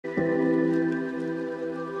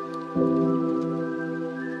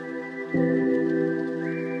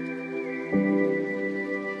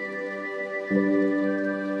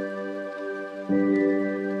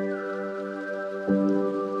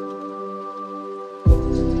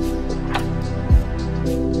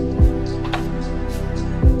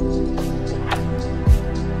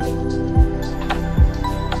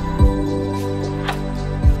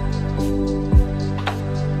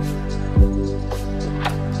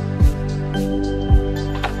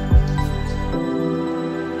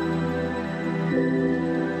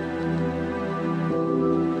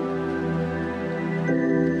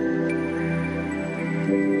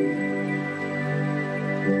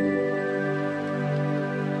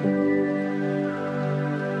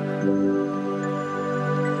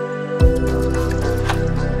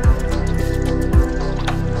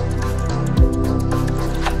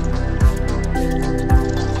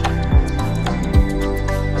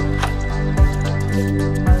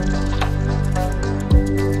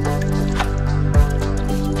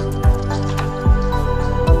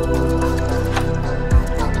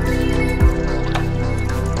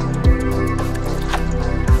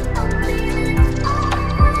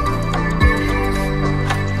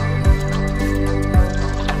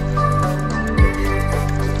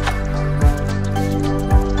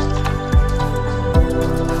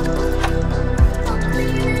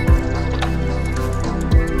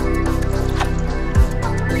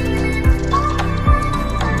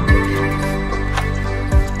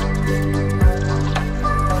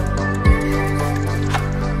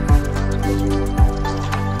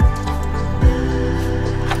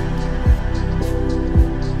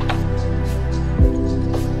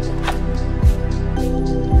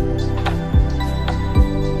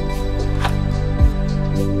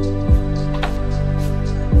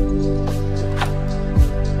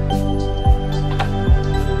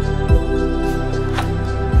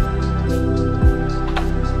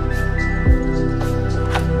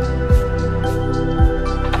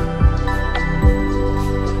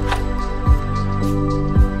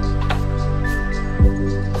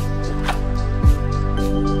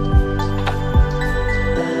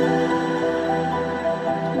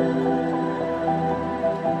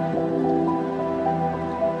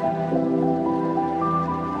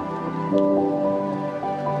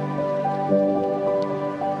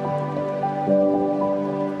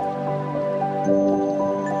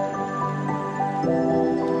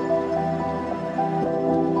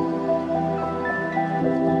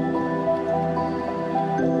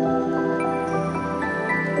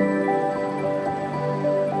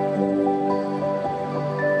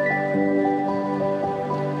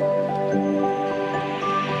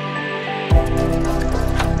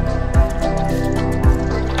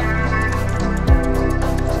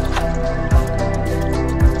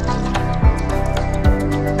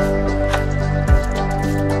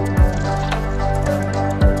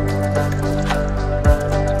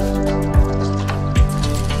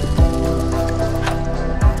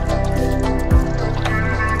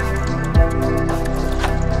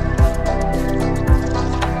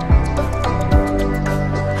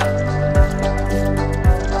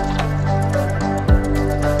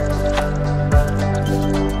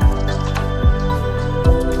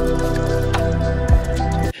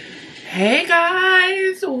Hey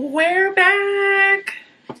guys, we're back.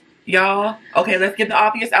 Y'all, okay, let's get the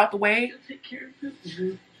obvious out the way.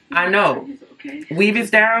 I know. Weave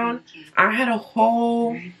is down. I have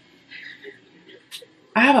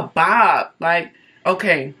a bob. Like,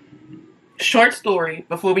 okay. Short story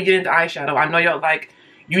before we get into eyeshadow. I know y'all like,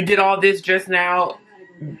 you did all this just now.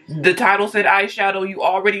 The title said eyeshadow. You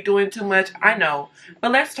already doing too much. I know.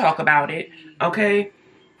 But let's talk about it. Okay?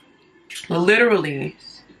 Literally.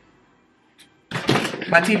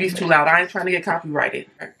 My TV's too loud. I ain't trying to get copyrighted.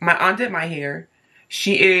 My aunt did my hair.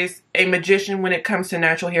 She is a magician when it comes to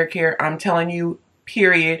natural hair care. I'm telling you,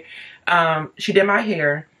 period. She did my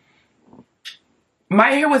hair. My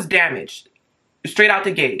hair was damaged straight out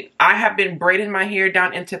the gate. I have been braiding my hair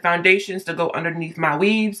down into foundations to go underneath my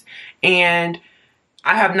weaves, and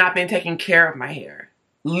I have not been taking care of my hair.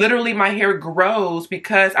 Literally, my hair grows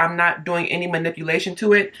because I'm not doing any manipulation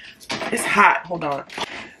to it. It's hot. Hold on.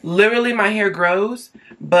 Literally, my hair grows,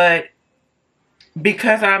 but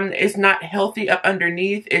because it's not healthy up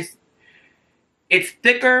underneath. It's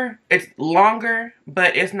thicker, it's longer,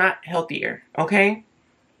 but it's not healthier. Okay.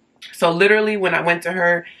 So literally, when I went to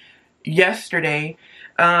her yesterday,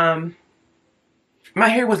 my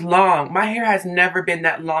hair was long. My hair has never been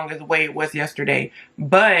that long as the way it was yesterday,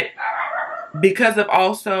 but because of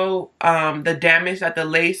also the damage that the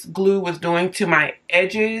lace glue was doing to my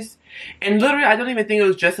edges, and literally I don't even think it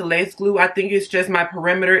was just the lace glue. I think it's just my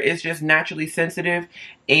perimeter is just naturally sensitive,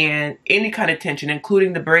 and any kind of tension,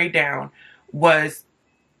 including the braid down, was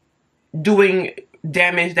doing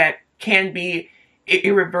damage that can be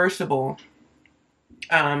irreversible.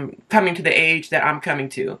 Coming to the age that I'm coming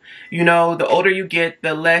to. You know, the older you get,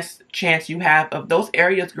 the less chance you have of those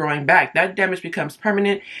areas growing back. That damage becomes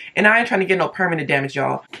permanent, and I ain't trying to get no permanent damage,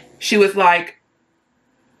 y'all. She was like,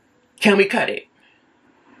 can we cut it?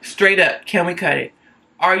 Straight up, can we cut it?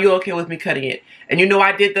 Are you okay with me cutting it? And you know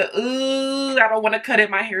I did the, I don't want to cut it,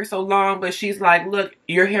 my hair is so long, but she's like, look,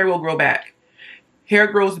 your hair will grow back. Hair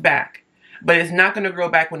grows back, but it's not going to grow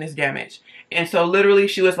back when it's damaged. And so literally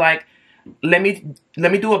she was like, let me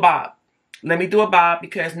do a bob. Let me do a bob,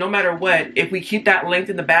 because no matter what, if we keep that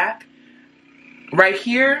length in the back, right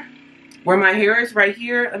here, where my hair is right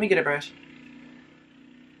here, let me get a brush.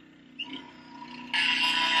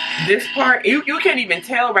 This part, you can't even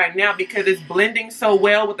tell right now because it's blending so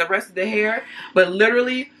well with the rest of the hair. But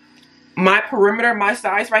literally, my perimeter, my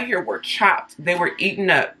sides right here were chopped. They were eaten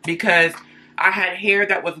up because I had hair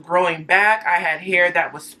that was growing back. I had hair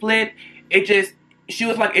that was split. She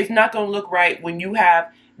was like, it's not going to look right when you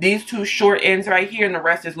have these two short ends right here and the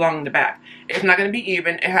rest is long in the back. It's not going to be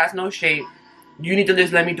even. It has no shape. You need to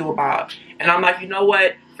just let me do a bob. And I'm like, you know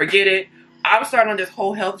what? Forget it. I'm starting on this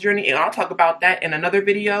whole health journey, and I'll talk about that in another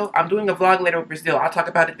video. I'm doing a vlog later with Brazil. I'll talk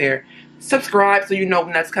about it there. Subscribe so you know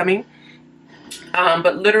when that's coming.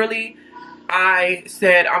 But literally, I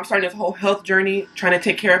said I'm starting this whole health journey, trying to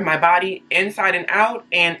take care of my body inside and out,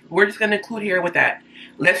 and we're just going to include hair with that.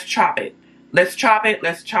 Let's chop it. Let's chop it.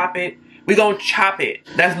 Let's chop it. We're going to chop it.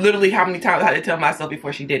 That's literally how many times I had to tell myself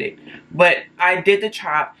before she did it. But I did the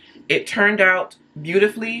chop. It turned out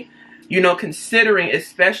beautifully. You know, considering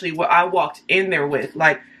especially what I walked in there with.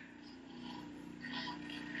 Like,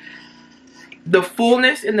 the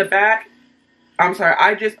fullness in the back. I'm sorry,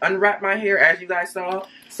 I just unwrapped my hair as you guys saw.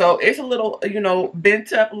 So it's a little, you know,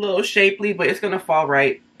 bent up, a little shapely, but it's going to fall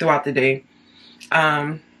right throughout the day.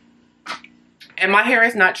 And my hair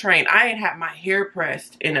is not trained. I ain't had my hair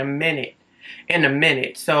pressed in a minute.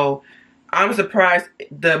 So I'm surprised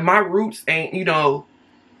my roots ain't, you know,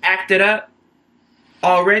 acted up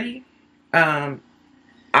already. I'm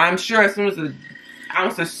sure as soon as an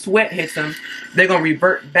ounce of sweat hits them, they're gonna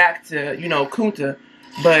revert back to, you know, Kunta.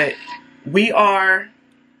 But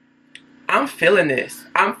I'm feeling this.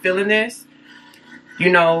 You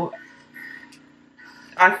know,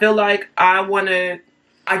 I feel like I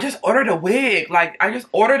just ordered a wig. Like, I just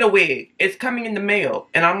ordered a wig. It's coming in the mail.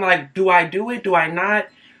 And I'm like, do I do it? Do I not?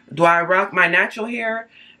 Do I rock my natural hair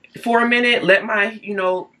for a minute? Let my, you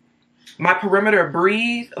know, my perimeter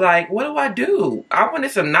breathe? Like, what do I do? I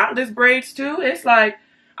wanted some knotless braids too. It's like,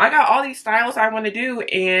 I got all these styles I want to do,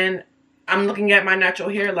 and I'm looking at my natural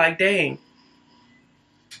hair like, dang,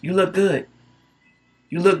 you look good.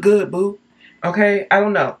 You look good, boo. Okay, I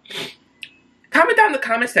don't know. Comment down in the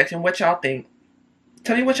comment section what y'all think.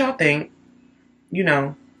 Tell me what y'all think. You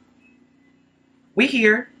know, we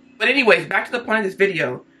here. But anyways, back to the point of this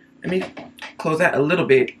video. Let me close that a little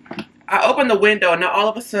bit. I opened the window, and now all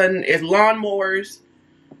of a sudden it's lawnmowers,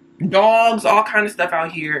 dogs, all kind of stuff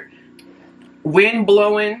out here. Wind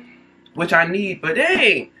blowing, which I need, but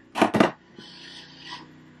dang.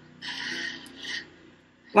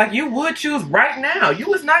 Like, you would choose right now. You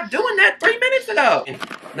was not doing that 3 minutes ago.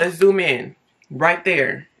 Let's zoom in. Right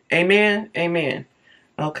there. Amen. Amen.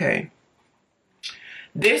 Okay.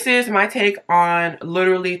 This is my take on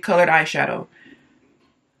literally colored eyeshadow.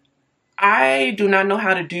 I do not know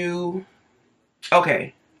how to do...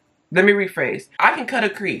 Okay, let me rephrase. I can cut a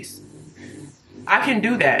crease. I can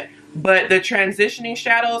do that. But the transitioning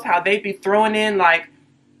shadows, how they be throwing in, like...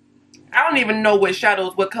 I don't even know what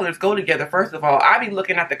shadows, what colors go together, first of all. I be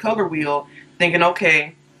looking at the color wheel thinking,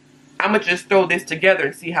 okay, I'm going to just throw this together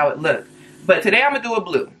and see how it looks. But today I'm going to do a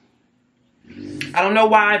blue. I don't know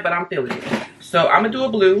why, but I'm feeling it. So I'm going to do a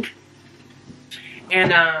blue.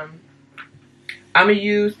 And I'm going to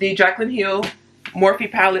use the Jaclyn Hill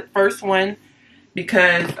Morphe palette, first one,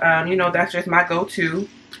 because, you know, that's just my go-to.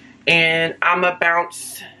 And I'm going to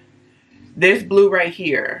bounce this blue right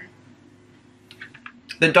here.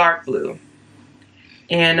 The dark blue.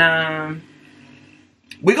 And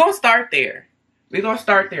we're going to start there. We're going to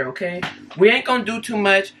start there, okay? We ain't going to do too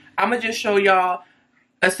much. I'm going to just show y'all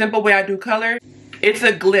a simple way I do color. It's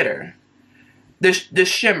a glitter. The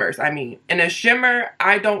shimmers, I mean. And a shimmer,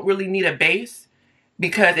 I don't really need a base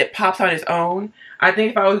because it pops on its own. I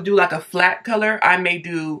think if I was to do like a flat color, I may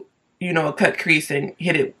do, you know, a cut crease and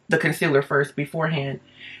hit the concealer first beforehand.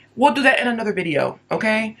 We'll do that in another video,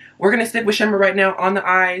 okay? We're going to stick with shimmer right now on the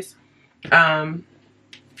eyes. I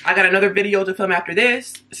got another video to film after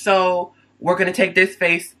this, so we're going to take this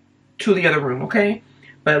face to the other room, okay?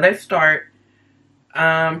 But let's start.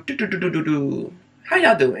 How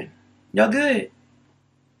y'all doing? Y'all good?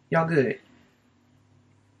 Y'all good?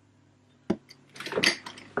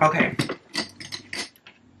 Okay.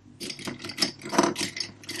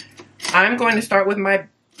 I'm going to start with my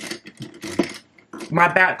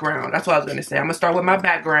background. That's what I was going to say. I'm going to start with my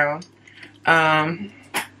background. That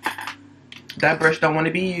brush don't want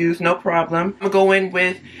to be used. No problem. I'm going to go in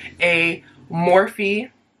with a Morphe.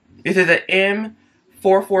 This is an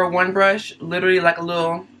M441 brush. Literally like a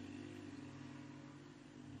little...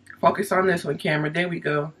 Focus on this one, camera. There we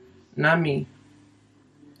go. Not me.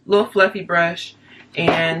 Little fluffy brush.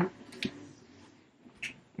 And...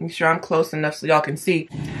 make sure I'm close enough so y'all can see.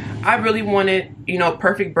 I really wanted, you know,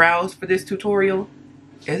 perfect brows for this tutorial.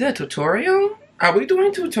 Is it a tutorial? Are we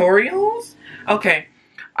doing tutorials? Okay.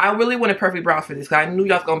 I really wanted perfect brows for this because I knew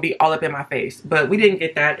y'all was going to be all up in my face. But we didn't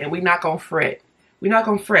get that, and we not going to fret. We not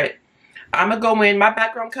going to fret. I'm going to go in my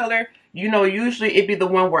background color. You know, usually it'd be the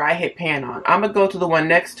one where I hit pan on. I'm going to go to the one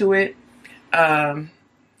next to it.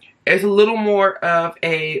 It's a little more of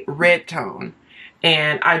a red tone.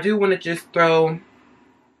 And I do want to just throw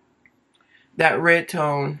that red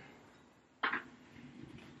tone.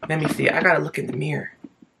 Let me see. I got to look in the mirror.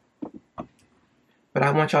 But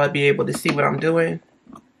I want y'all to be able to see what I'm doing.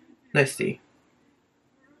 Let's see.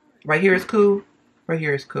 Right here is cool. Right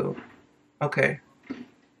here is cool. Okay.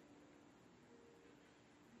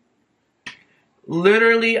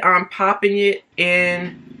 Literally, I'm popping it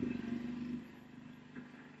in.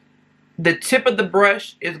 The tip of the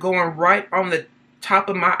brush is going right on the top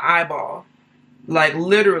of my eyeball. Like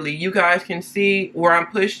literally, you guys can see where I'm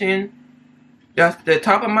pushing. That's the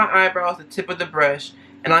top of my eyebrow is the tip of the brush.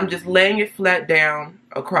 And I'm just laying it flat down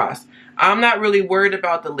across. I'm not really worried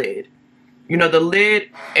about the lid. You know, the lid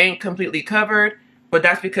ain't completely covered, but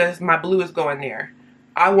that's because my blue is going there.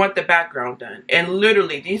 I want the background done. And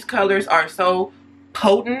literally, these colors are so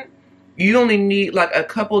potent. You only need like a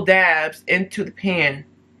couple dabs into the pan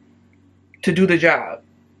to do the job.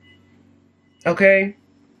 Okay?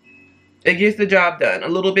 It gets the job done. A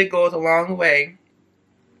little bit goes a long way.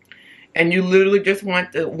 And you literally just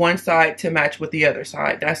want the one side to match with the other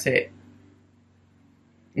side. That's it.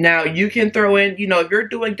 Now, you can throw in, you know, if you're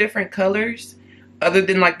doing different colors, other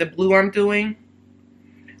than like the blue I'm doing,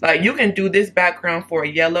 like you can do this background for a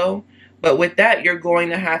yellow, but with that, you're going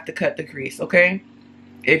to have to cut the crease, okay?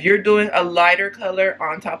 If you're doing a lighter color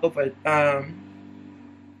on top of a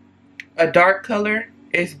dark color,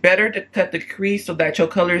 it's better to cut the crease so that your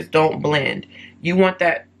colors don't blend. You want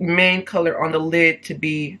that main color on the lid to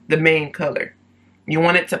be the main color. You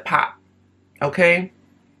want it to pop, okay?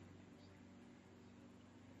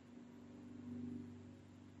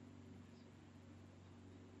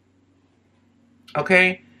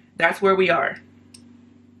 Okay, that's where we are.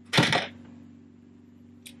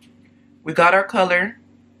 We got our color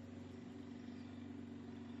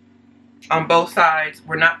on both sides.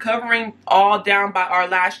 We're not covering all down by our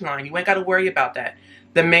lash line. You ain't got to worry about that.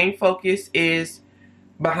 The main focus is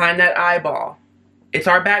behind that eyeball. It's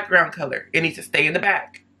our background color. It needs to stay in the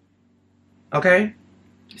back. Okay?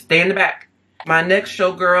 Stay in the back. My next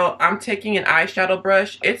showgirl, I'm taking an eyeshadow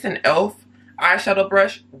brush. It's an e.l.f. eyeshadow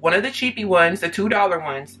brush. One of the cheapy ones, the $2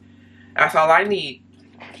 ones. That's all I need.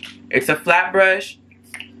 It's a flat brush.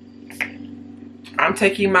 I'm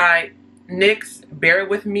taking my NYX Bear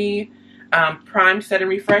With Me Prime Set and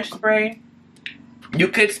Refresh Spray. You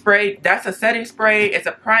could spray, that's a setting spray, it's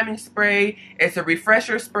a priming spray, it's a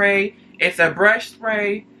refresher spray, it's a brush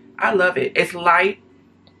spray. I love it. It's light.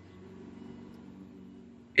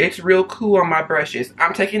 It's real cool on my brushes.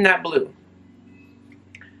 I'm taking that blue.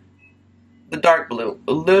 The dark blue.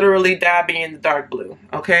 Literally dabbing in the dark blue,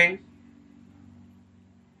 okay?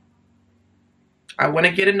 I want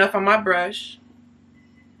to get enough on my brush.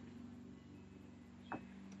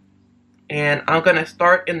 And I'm going to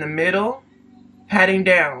start in the middle. Patting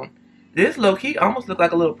down. This low-key almost look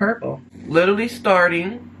like a little purple. Literally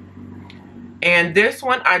starting. And this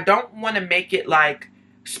one, I don't want to make it like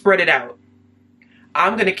spread it out.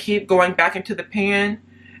 I'm going to keep going back into the pan.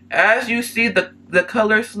 As you see the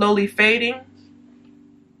color slowly fading,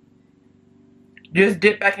 just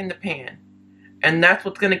dip back in the pan. And that's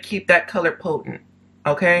what's going to keep that color potent.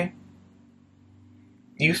 Okay?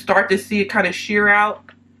 You start to see it kind of shear out.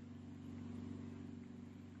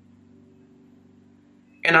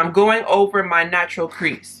 And I'm going over my natural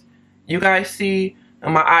crease. You guys see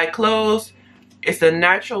my eye closed. It's a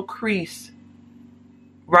natural crease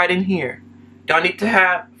right in here. Y'all need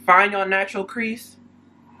to find your natural crease.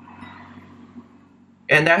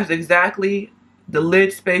 And that's exactly the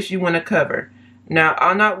lid space you want to cover. Now,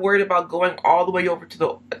 I'm not worried about going all the way over to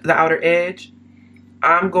the outer edge.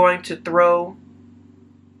 I'm going to throw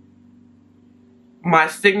my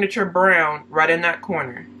signature brown right in that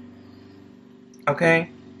corner. Okay?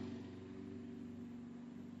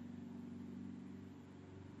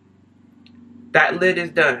 That lid is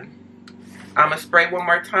done. I'm going to spray one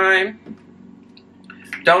more time.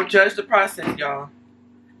 Don't judge the process, y'all.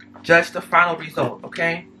 Judge the final result,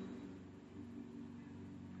 okay?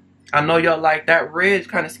 I know y'all like that red's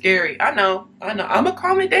kind of scary. I know. I'm going to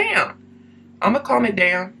calm it down. I'm going to calm it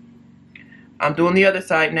down. I'm doing the other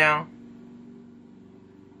side now.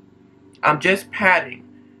 I'm just patting.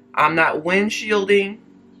 I'm not windshielding.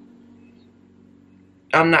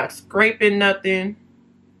 I'm not scraping nothing.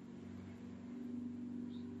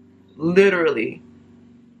 Literally,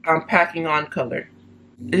 I'm packing on color.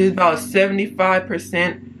 It is about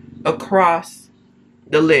 75% across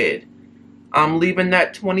the lid. I'm leaving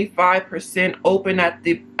that 25% open at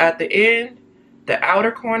the end, the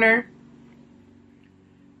outer corner,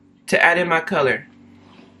 to add in my color.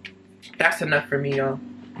 That's enough for me, y'all,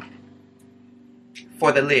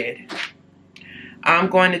 for the lid. I'm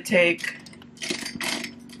going to take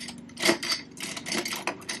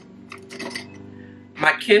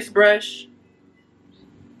my Kiss brush.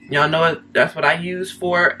 Y'all know that's what I use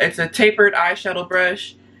for. It's a tapered eyeshadow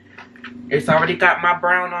brush. It's already got my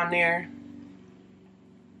brown on there.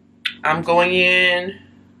 I'm going in.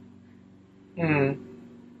 I'm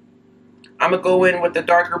going to go in with the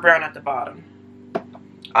darker brown at the bottom.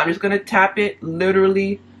 I'm just going to tap it,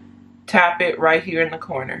 literally tap it right here in the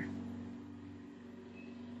corner.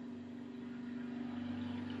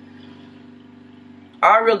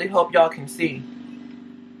 I really hope y'all can see.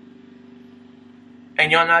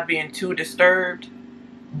 And y'all not being too disturbed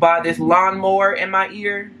by this lawnmower in my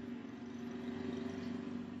ear.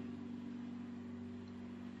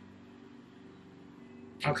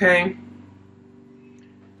 Okay?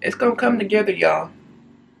 It's gonna come together, y'all.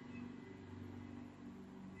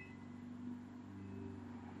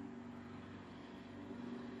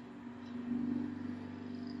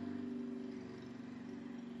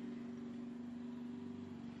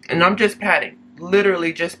 And I'm just patting.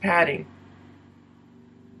 Literally just patting.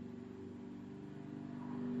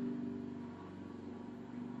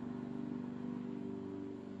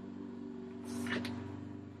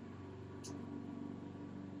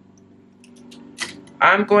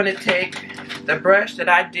 I'm going to take the brush that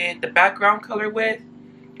I did the background color with,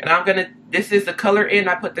 and I'm going to, this is the color in,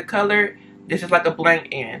 I put the color, this is like a blank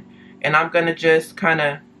in, and I'm going to just kind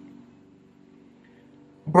of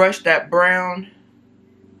brush that brown.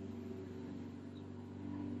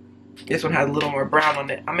 This one has a little more brown on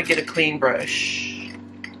it. I'm going to get a clean brush.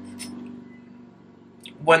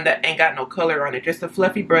 One that ain't got no color on it, just a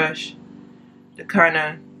fluffy brush to kind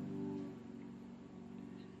of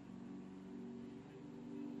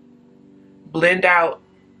blend out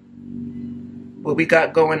what we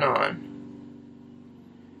got going on.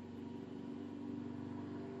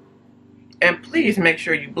 And please make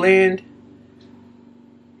sure you blend.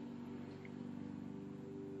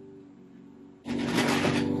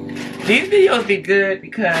 These videos be good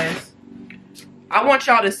because I want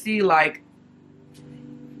y'all to see, like,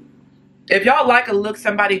 if y'all like a look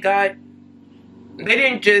somebody got, they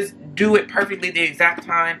didn't just do it perfectly the exact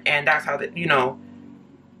time and that's how they, you know,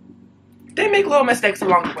 they make little mistakes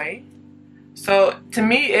along the way. So to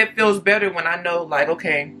me, it feels better when I know, like,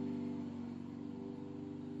 okay,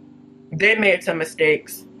 they made some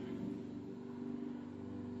mistakes.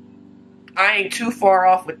 I ain't too far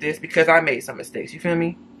off with this because I made some mistakes. You feel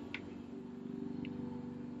me?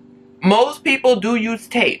 Most people do use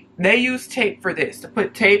tape. They use tape for this, to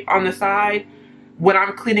put tape on the side. When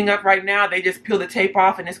I'm cleaning up right now, they just peel the tape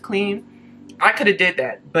off and it's clean. I could have did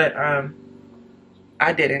that, but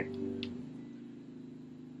I didn't.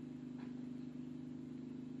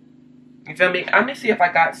 You feel me? Let me see if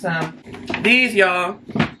I got some. These, y'all,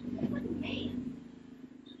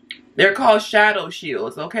 they're called shadow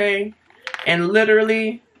shields, okay? And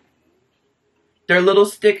literally, they're little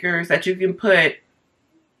stickers that you can put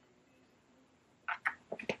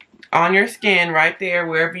on your skin right there,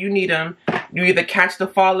 wherever you need them. You either catch the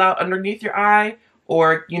fallout underneath your eye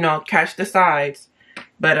or, you know, catch the sides.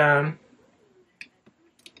 But,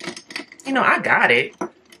 you know, I got it.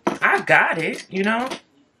 I got it, you know.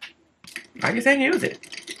 I just ain't use it.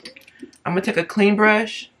 I'm going to take a clean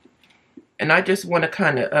brush. And I just want to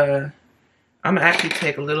kind of, I'm going to actually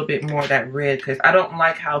take a little bit more of that red because I don't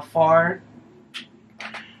like how far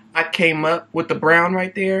I came up with the brown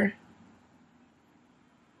right there.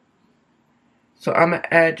 So I'm going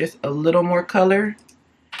to add just a little more color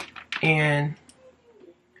and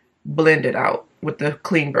blend it out with the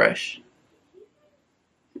clean brush.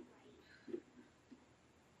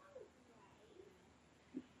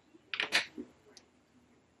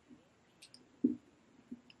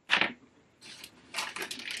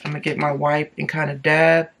 I'm going to get my wipe and kind of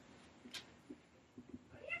dab.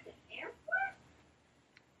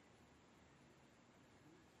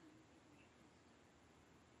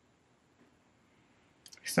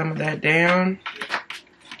 Some of that down.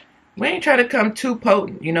 We ain't trying to come too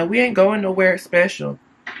potent. You know, we ain't going nowhere special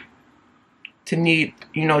to need,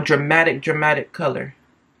 you know, dramatic color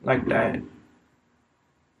like that.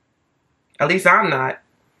 At least I'm not.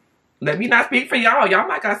 Let me not speak for y'all. Y'all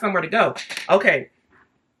might got somewhere to go. Okay.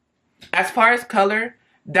 As far as color,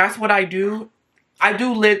 that's what I do. I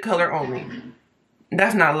do lid color only.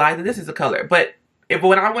 That's not a lie. This is a color. But if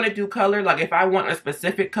when I want to do color, like if I want a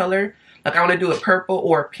specific color, like I want to do a purple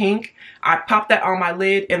or a pink, I pop that on my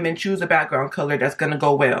lid and then choose a background color that's going to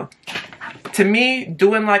go well. To me,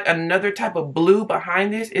 doing like another type of blue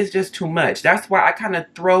behind this is just too much. That's why I kind of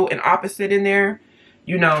throw an opposite in there.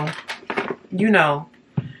 You know.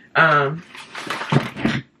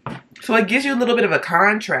 So it gives you a little bit of a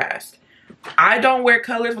contrast. I don't wear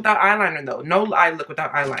colors without eyeliner though. No eye look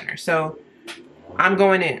without eyeliner. So I'm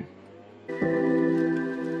going in.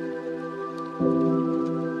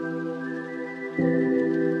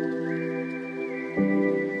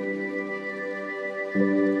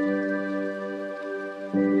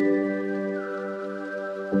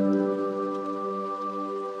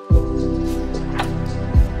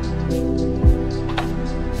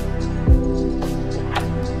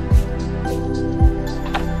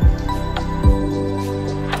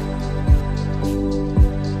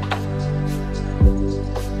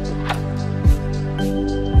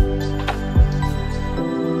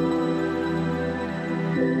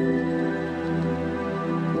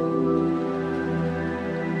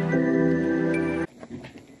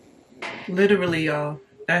 Literally, y'all.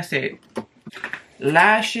 That's it.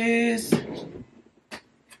 Lashes.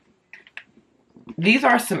 These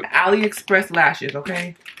are some AliExpress lashes,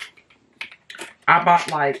 okay? I bought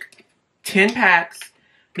like 10 packs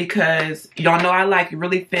because y'all know I like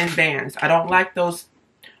really thin bands. I don't like those,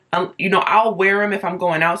 you know, I'll wear them if I'm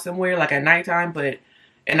going out somewhere like at nighttime,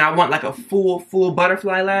 and I want like a full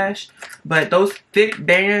butterfly lash. But those thick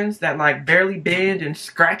bands that like barely bend and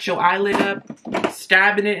scratch your eyelid up,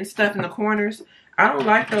 stabbing it and stuff in the corners, I don't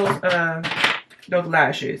like those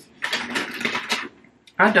lashes.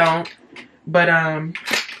 I don't. But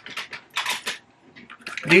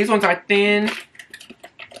these ones are thin.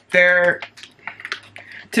 To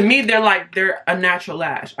me, they're a natural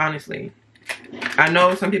lash, honestly. I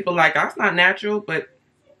know some people like, that's not natural, but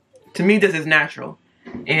to me, this is natural.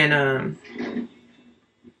 And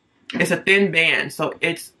it's a thin band, so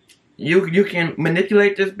it's you can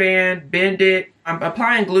manipulate this band, bend it. I'm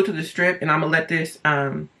applying glue to the strip, and I'm gonna let this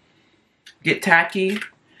get tacky.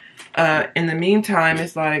 In the meantime,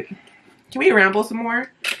 it's like, can we ramble some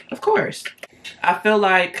more? Of course. I feel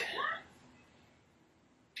like,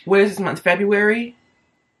 what is this month? February?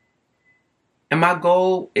 And my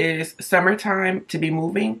goal is summertime to be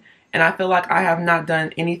moving. And I feel like I have not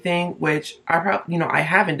done anything, which I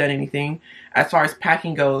haven't done anything as far as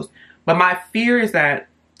packing goes. But my fear is that,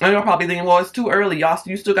 and you're probably thinking, well, it's too early.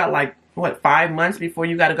 You still got like, what, 5 months before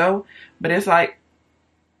you got to go? But it's like,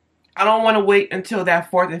 I don't want to wait until that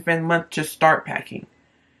 4th and 5th month to start packing.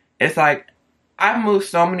 It's like, I've moved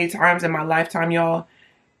so many times in my lifetime, y'all.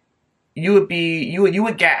 You would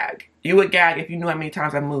gag. You would gag if you knew how many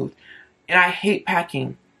times I moved. And I hate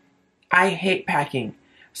packing. I hate packing.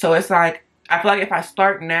 So it's like, I feel like if I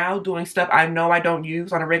start now doing stuff I know I don't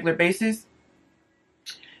use on a regular basis,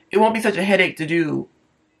 it won't be such a headache to do,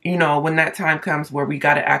 you know, when that time comes where we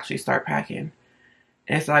got to actually start packing.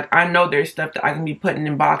 And it's like, I know there's stuff that I can be putting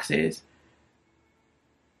in boxes.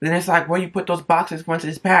 Then it's like, where you put those boxes once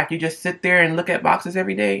it's packed? You just sit there and look at boxes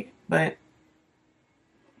every day? But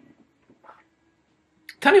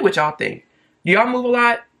tell me what y'all think. Do y'all move a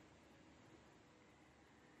lot?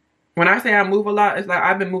 When I say I move a lot, it's like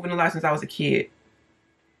I've been moving a lot since I was a kid.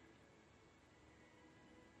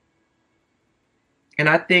 And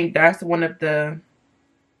I think that's one of the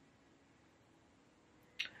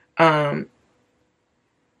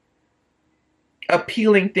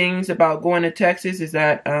appealing things about going to Texas is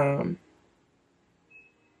that I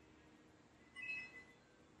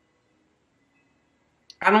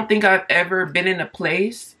don't think I've ever been in a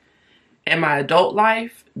place in my adult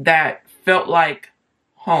life that felt like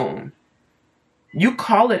home. You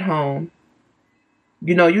call it home.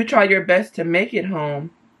 You know, you try your best to make it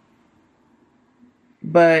home.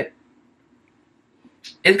 But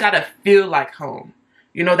it's got to feel like home.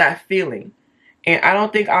 You know, that feeling. And I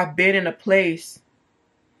don't think I've been in a place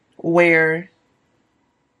where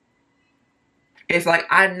it's like,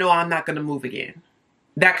 I know I'm not going to move again.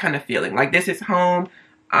 That kind of feeling. Like, this is home.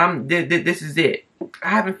 This is it. I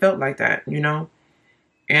haven't felt like that, you know.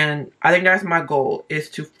 And I think that's my goal, is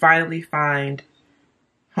to finally find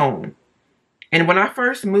home. And when I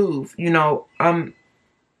first moved, you know, I'm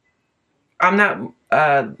not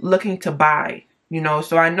looking to buy, you know.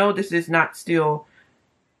 So I know this is not still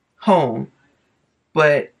home,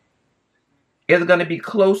 but it's going to be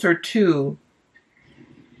closer to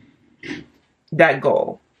that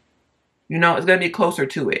goal. You know, it's going to be closer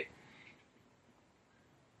to it.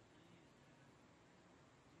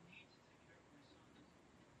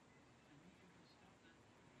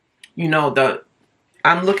 You know,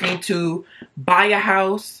 I'm looking to buy a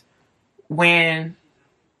house when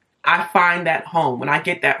I find that home, when I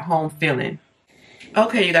get that home feeling.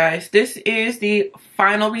 Okay, you guys, this is the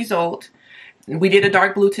final result. We did a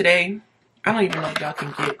dark blue today. I don't even know if y'all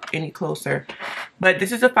can get any closer. But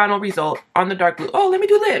this is the final result on the dark blue. Oh, let me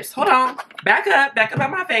do lips. Hold on. Back up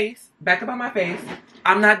on my face. Back up on my face.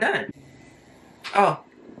 I'm not done. Oh,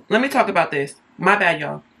 let me talk about this. My bad,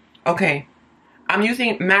 y'all. Okay. I'm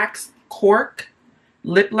using Max Cork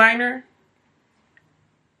lip liner.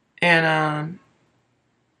 And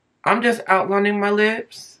I'm just outlining my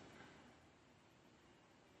lips.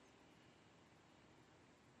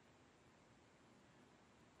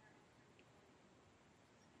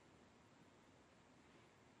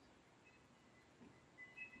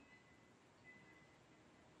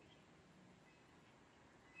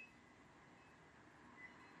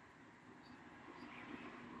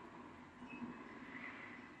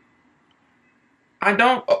 I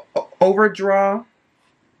don't overdraw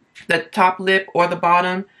the top lip or the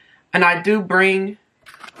bottom, and I do bring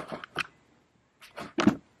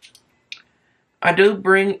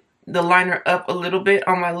the liner up a little bit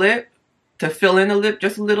on my lip to fill in the lip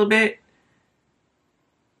just a little bit.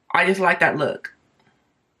 I just like that look.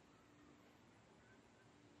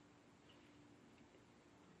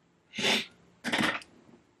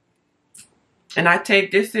 And I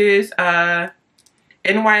take, this is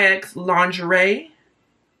NYX Lingerie.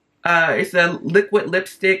 It's a liquid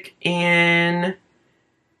lipstick in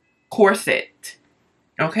corset.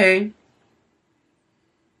 Okay?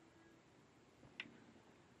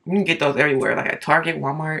 You can get those everywhere, like at Target,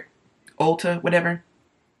 Walmart, Ulta, whatever.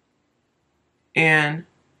 And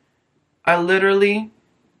I literally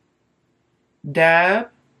dab.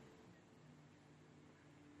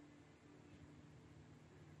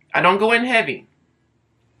 I don't go in heavy.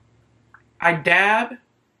 I dab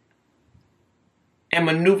and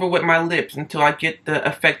maneuver with my lips until I get the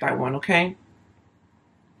effect I want, okay?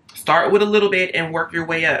 Start with a little bit and work your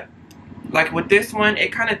way up. Like with this one,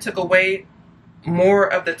 it kind of took away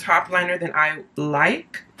more of the top liner than I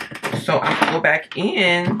like. So I'm gonna go back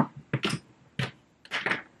in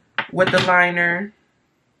with the liner.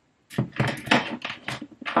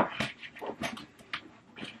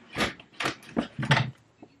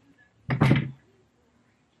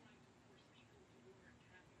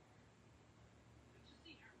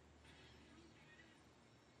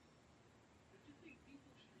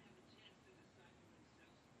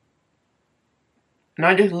 And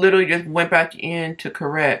I just literally just went back in to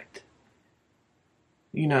correct.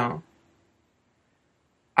 You know.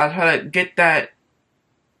 I try to get that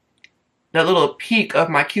little peak of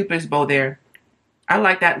my Cupid's bow there. I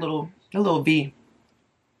like that little V.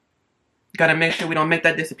 Gotta make sure we don't make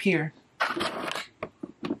that disappear.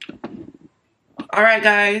 Alright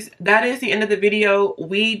guys, that is the end of the video.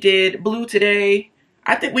 We did blue today.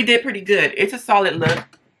 I think we did pretty good. It's a solid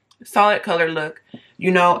look. Solid color look. You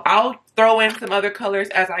know, I'll throw in some other colors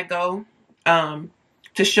as I go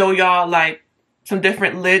to show y'all like some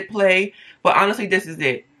different lid play. But honestly, this is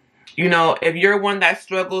it. You know, if you're one that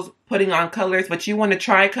struggles putting on colors, but you want to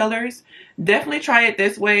try colors, definitely try it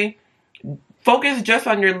this way. Focus just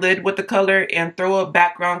on your lid with the color and throw a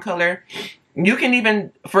background color. You can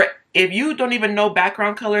even, if you don't even know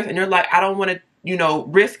background colors and you're like, I don't want to, you know,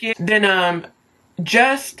 risk it, then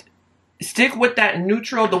just stick with that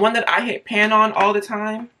neutral, the one that I hit pan on all the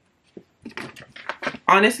time.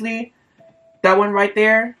 Honestly, that one right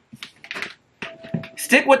there.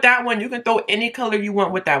 Stick with that one. You can throw any color you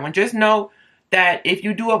want with that one. Just know that if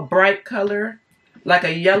you do a bright color, like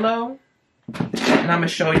a yellow, and I'm going to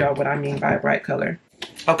show y'all what I mean by a bright color.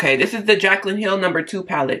 Okay, this is the Jaclyn Hill #2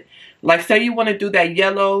 palette. Like, say you want to do that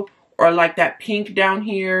yellow or like that pink down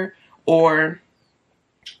here, or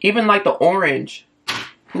even like the orange.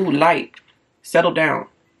 Ooh, light. Settle down.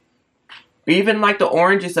 Or even like the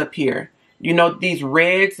oranges up here. You know, these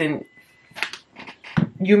reds, and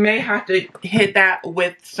you may have to hit that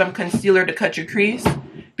with some concealer to cut your crease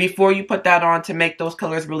before you put that on to make those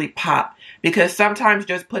colors really pop. Because sometimes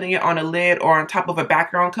just putting it on a lid or on top of a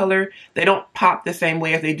background color, they don't pop the same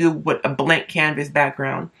way as they do with a blank canvas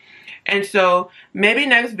background. And so maybe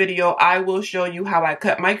next video I will show you how I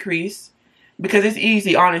cut my crease, because it's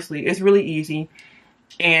easy, honestly. It's really easy.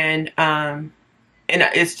 And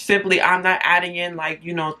it's simply, I'm not adding in like,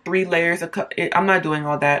 you know, 3 layers of I'm not doing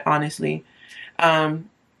all that, honestly.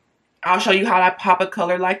 I'll show you how I pop a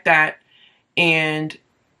color like that, and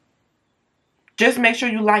just make sure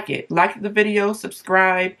you like it. Like the video,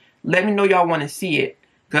 subscribe, let me know y'all want to see it,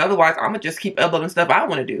 because otherwise I'm gonna just keep uploading stuff I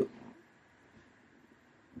want to do.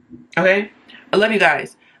 Okay, I love you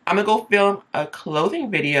guys. I'm gonna go film a clothing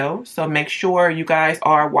video, so make sure you guys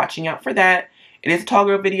are watching out for that. It is a tall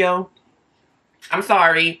girl video. I'm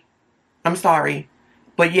sorry. I'm sorry.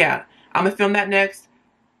 But yeah, I'm going to film that next.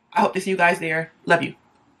 I hope to see you guys there. Love you.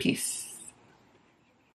 Peace.